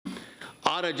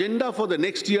Our agenda for the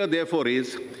next year, therefore,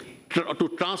 is to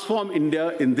transform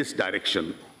India in this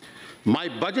direction. My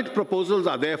budget proposals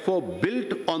are therefore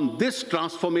built on this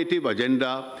transformative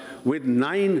agenda with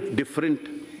 9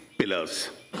 different pillars.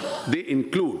 They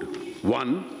include: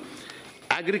 1,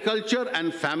 agriculture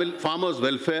and farmers'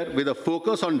 welfare with a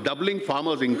focus on doubling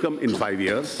farmers' income in 5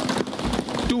 years.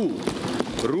 2,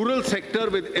 rural sector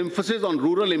with emphasis on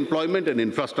rural employment and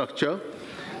infrastructure.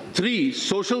 3,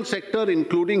 social sector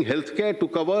including healthcare to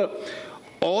cover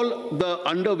all the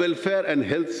under welfare and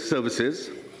health services.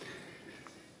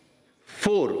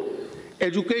 4,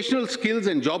 educational skills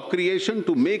and job creation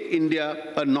to make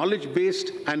India a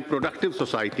knowledge-based and productive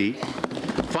society.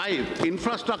 5,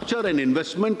 infrastructure and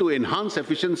investment to enhance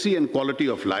efficiency and quality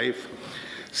of life.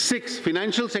 6,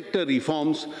 financial sector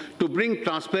reforms to bring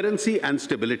transparency and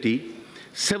stability.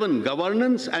 7,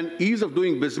 governance and ease of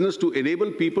doing business to enable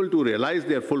people to realize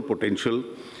their full potential.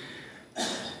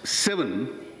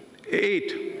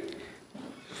 8,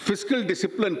 fiscal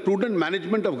discipline, prudent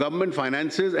management of government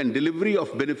finances and delivery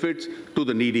of benefits to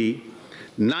the needy.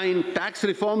 9, tax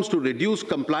reforms to reduce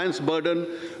compliance burden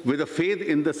with a faith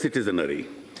in the citizenry.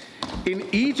 In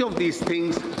each of these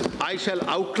things, I shall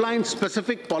outline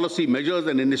specific policy measures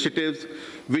and initiatives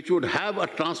which would have a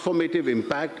transformative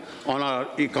impact on our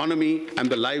economy and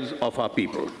the lives of our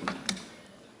people.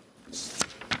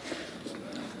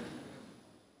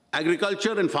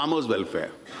 Agriculture and farmers'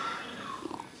 welfare.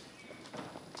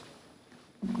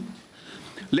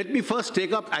 Let me first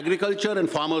take up agriculture and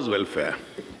farmers' welfare.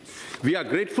 We are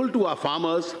grateful to our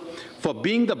farmers for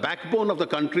being the backbone of the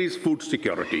country's food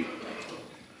security.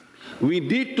 We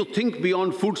need to think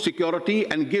beyond food security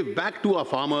and give back to our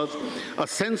farmers a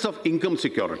sense of income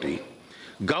security.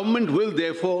 Government will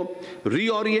therefore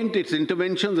reorient its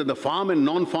interventions in the farm and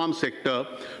non-farm sector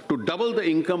to double the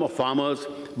income of farmers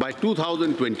by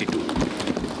 2022.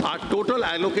 Our total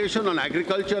allocation on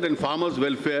agriculture and farmers'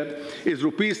 welfare is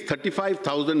rupees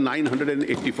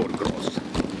 35,984 crores.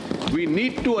 We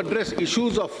need to address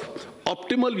issues of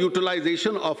optimal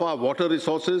utilization of our water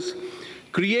resources,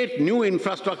 create new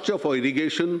infrastructure for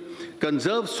irrigation,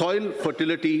 conserve soil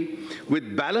fertility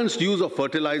with balanced use of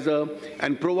fertilizer,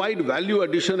 and provide value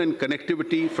addition and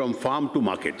connectivity from farm to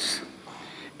markets.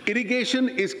 Irrigation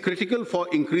is critical for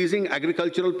increasing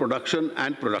agricultural production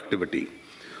and productivity.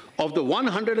 Of the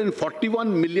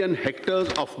 141 million hectares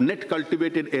of net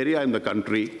cultivated area in the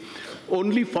country,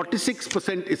 only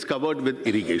 46% is covered with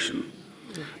irrigation.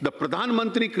 The Pradhan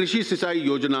Mantri Krishi Sichai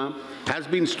Yojana has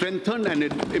been strengthened and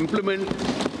implemented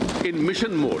in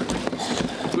mission mode.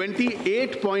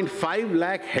 28.5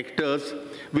 lakh hectares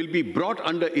will be brought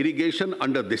under irrigation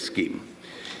under this scheme.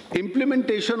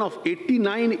 Implementation of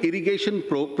 89 irrigation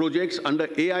projects under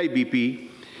AIBP,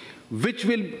 which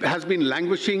has been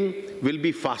languishing, will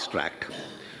be fast-tracked.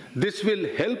 This will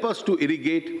help us to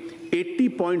irrigate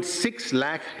 80.6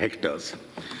 lakh hectares.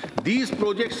 These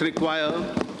projects require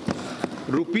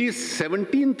rupees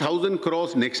 17,000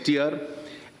 crores next year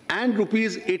and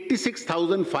rupees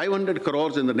 86,500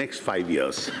 crores in the next 5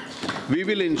 years. We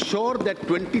will ensure that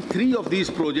 23 of these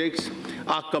projects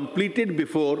are completed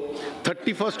before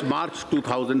 31st March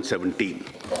 2017.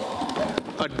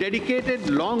 A dedicated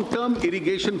long-term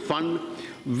irrigation fund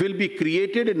will be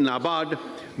created in NABARD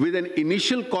with an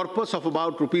initial corpus of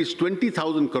about rupees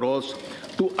 20,000 crores.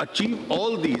 To achieve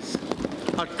all these,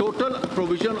 a total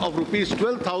provision of rupees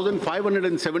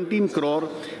 12,517 crore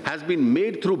has been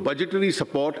made through budgetary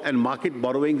support and market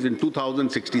borrowings in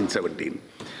 2016-17.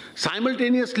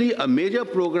 Simultaneously, a major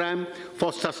program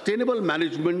for sustainable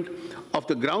management of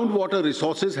the groundwater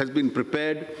resources has been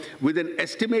prepared with an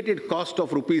estimated cost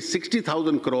of rupees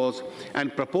 60,000 crores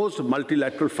and proposed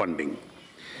multilateral funding.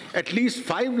 At least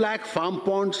 5 lakh farm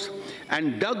ponds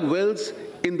and dug wells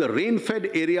in the rain-fed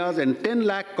areas and 10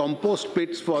 lakh compost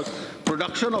pits for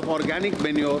production of organic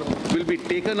manure will be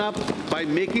taken up by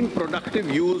making productive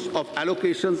use of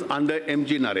allocations under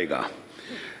MG Narega.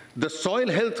 The Soil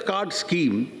Health Card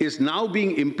scheme is now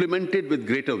being implemented with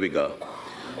greater vigor.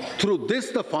 Through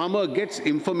this, the farmer gets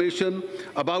information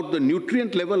about the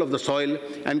nutrient level of the soil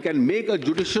and can make a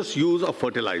judicious use of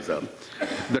fertilizer.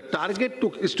 The target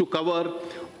is to cover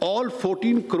all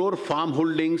 14 crore farm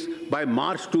holdings by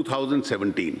March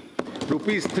 2017.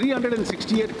 Rupees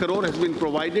 368 crore has been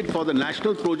provided for the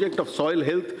National Project of Soil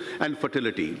Health and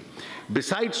Fertility.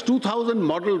 Besides, 2,000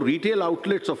 model retail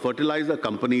outlets of fertilizer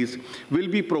companies will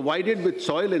be provided with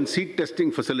soil and seed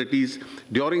testing facilities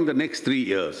during the next 3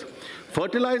 years.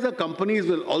 Fertilizer companies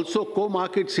will also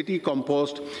co-market city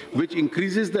compost, which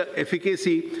increases the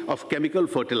efficacy of chemical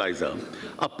fertilizer.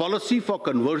 A policy for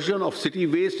conversion of city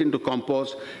waste into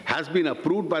compost has been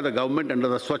approved by the government under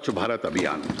the Swachh Bharat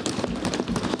Abhiyan.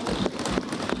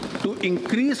 To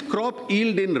increase crop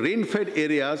yield in rain-fed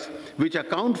areas, which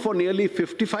account for nearly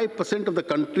 55% of the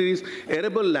country's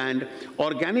arable land,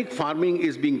 organic farming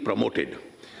is being promoted.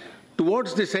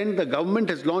 Towards this end, the government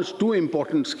has launched two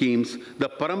important schemes: the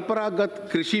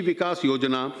Paramparagat Krishi Vikas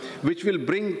Yojana, which will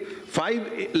bring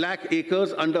 5 lakh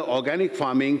acres under organic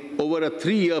farming over a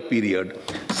 3-year period.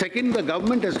 Second, the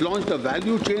government has launched a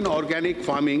value chain organic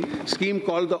farming scheme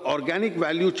called the Organic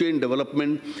Value Chain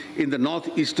Development in the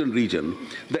northeastern region.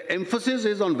 The emphasis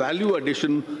is on value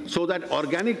addition so that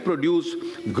organic produce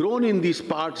grown in these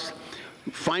parts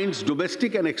finds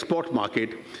domestic and export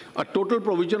market. A total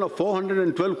provision of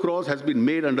 412 crores has been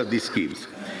made under these schemes.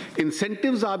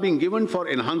 Incentives are being given for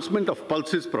enhancement of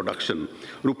pulses production.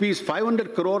 Rupees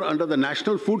 500 crore under the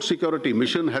National Food Security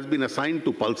Mission has been assigned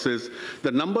to pulses.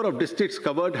 The number of districts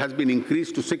covered has been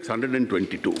increased to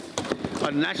 622.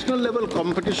 A national level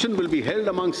competition will be held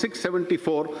among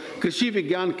 674 Krishi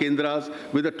Vigyan Kendras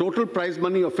with a total prize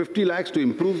money of 50 lakhs to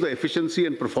improve the efficiency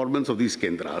and performance of these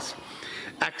Kendras.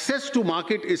 Access to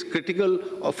market is critical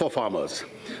for farmers.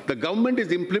 The government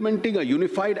is implementing a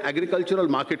unified agricultural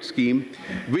market scheme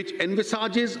which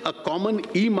envisages a common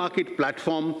e-market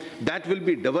platform that will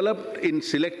be developed in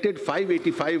selected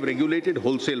 585 regulated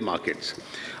wholesale markets.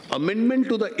 Amendment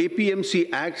to the APMC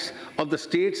Acts of the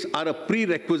states are a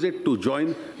prerequisite to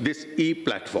join this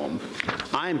e-platform.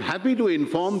 I am happy to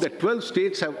inform that 12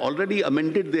 states have already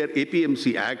amended their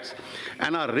APMC Acts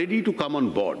and are ready to come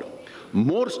on board.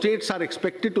 More states are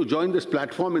expected to join this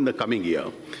platform in the coming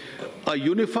year. A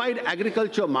unified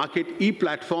agriculture market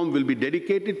e-platform will be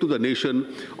dedicated to the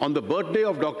nation on the birthday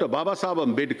of Dr. Babasaheb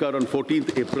Ambedkar on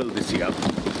 14th April this year.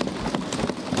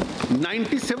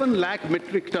 97 lakh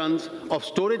metric tons of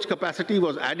storage capacity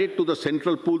was added to the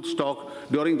central pool stock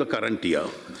during the current year.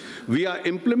 We are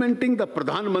implementing the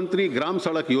Pradhan Mantri Gram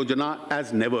Sadak Yojana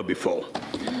as never before.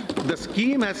 The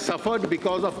scheme has suffered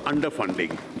because of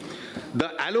underfunding. The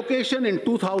allocation in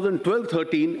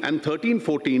 2012-13 and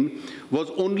 13-14 was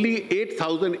only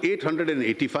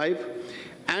 8,885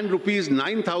 and rupees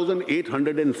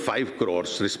 9,805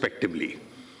 crores respectively.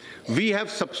 We have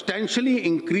substantially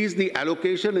increased the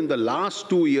allocation in the last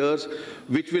 2 years,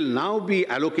 which will now be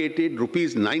allocated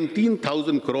rupees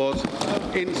 19,000 crores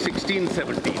in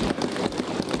 16-17.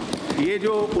 ये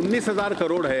जो 19,000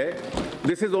 crore है,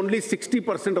 this is only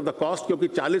 60% of the cost, क्योंकि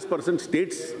 40%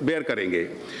 states bear करेंगे.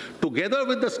 Together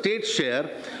with the state share,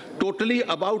 totally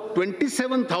about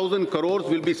 27,000 crores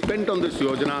will be spent on this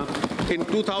yojana in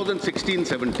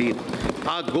 2016-17.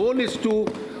 Our goal is to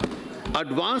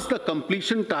advance the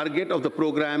completion target of the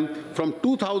program from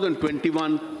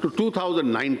 2021 to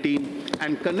 2019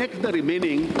 and connect the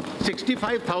remaining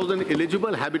 65,000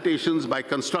 eligible habitations by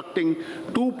constructing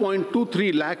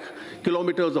 2.23 lakh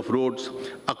kilometers of roads.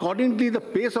 Accordingly, the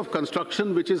pace of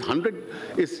construction, which is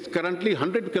currently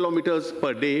 100 kilometers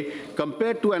per day,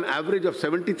 compared to an average of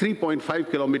 73.5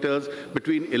 kilometers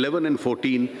between 11 and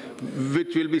 14,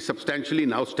 which will be substantially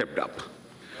now stepped up.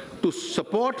 To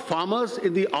support farmers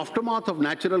in the aftermath of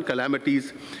natural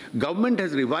calamities, government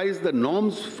has revised the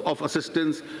norms of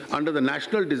assistance under the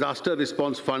National Disaster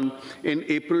Response Fund in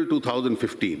April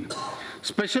 2015.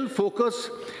 Special focus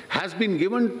has been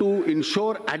given to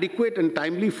ensure adequate and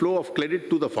timely flow of credit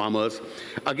to the farmers.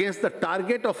 Against the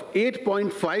target of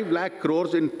 8.5 lakh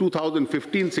crores in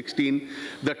 2015-16,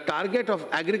 the target of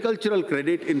agricultural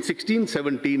credit in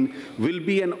 16-17 will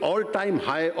be an all-time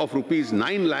high of rupees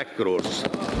 9 lakh crores.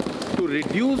 To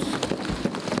reduce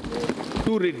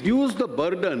the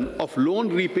burden of loan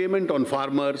repayment on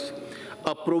farmers,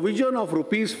 a provision of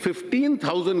rupees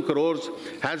 15,000 crores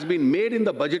has been made in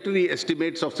the budgetary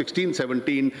estimates of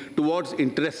 16-17 towards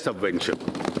interest subvention.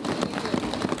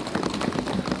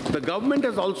 The government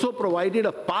has also provided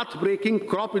a path-breaking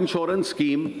crop insurance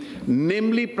scheme,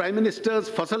 namely Prime Minister's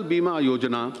Fasal Bima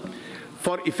Yojana.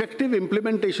 For effective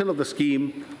implementation of the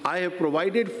scheme, I have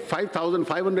provided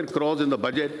 5,500 crores in the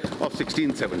budget of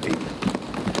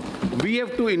 16-17. We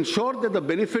have to ensure that the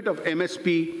benefit of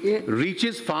MSP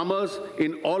reaches farmers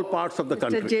in all parts of the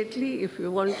country. Mr. Jaitley, if you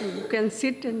want to, you can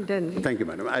sit and then... Thank you,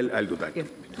 madam. I'll do that. Yeah.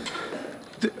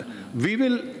 We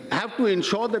will have to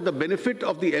ensure that the benefit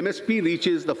of the MSP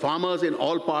reaches the farmers in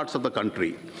all parts of the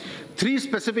country. 3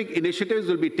 specific initiatives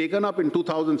will be taken up in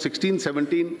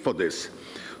 2016-17 for this.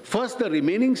 First, the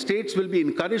remaining states will be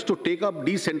encouraged to take up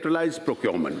decentralized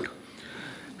procurement.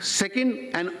 Second,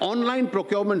 an online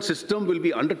procurement system will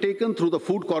be undertaken through the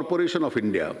Food Corporation of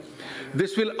India.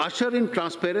 This will usher in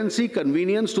transparency,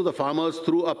 convenience to the farmers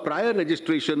through a prior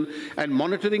registration and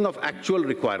monitoring of actual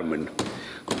requirement.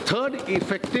 Third,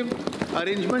 effective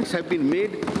arrangements have been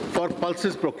made for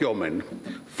pulses procurement.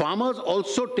 Farmers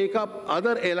also take up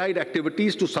other allied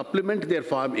activities to supplement their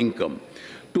farm income.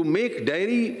 To make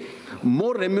dairy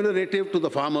more remunerative to the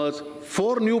farmers,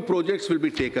 4 new projects will be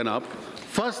taken up.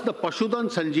 First, the Pashudhan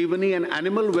Sanjeevani and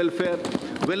Animal Welfare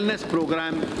Wellness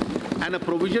Program and a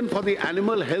provision for the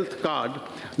Animal Health Card,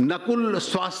 Nakul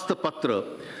Swasthya Patra.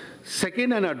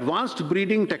 Second, an advanced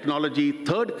breeding technology.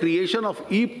 Third, creation of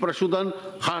E-Pashudhan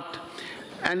Hut,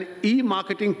 an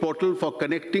e-marketing portal for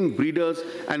connecting breeders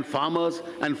and farmers.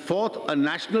 And fourth, a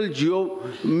national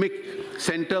geomic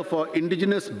center for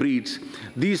indigenous breeds.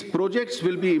 These projects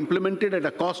will be implemented at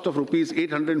a cost of rupees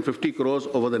 850 crores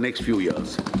over the next few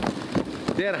years.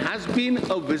 There has been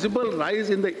a visible rise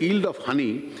in the yield of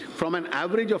honey from an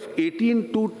average of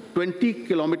 18 to 20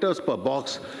 kilometers per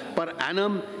box per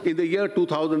annum in the year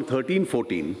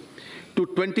 2013-14 to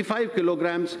 25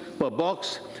 kilograms per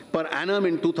box per annum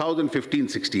in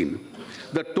 2015-16.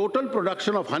 The total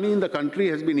production of honey in the country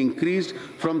has been increased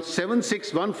from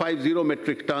 76,150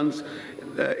 metric tons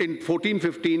in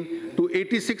 14-15 to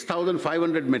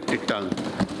 86,500 metric tons.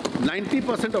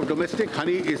 90% of domestic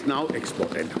honey is now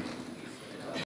exported.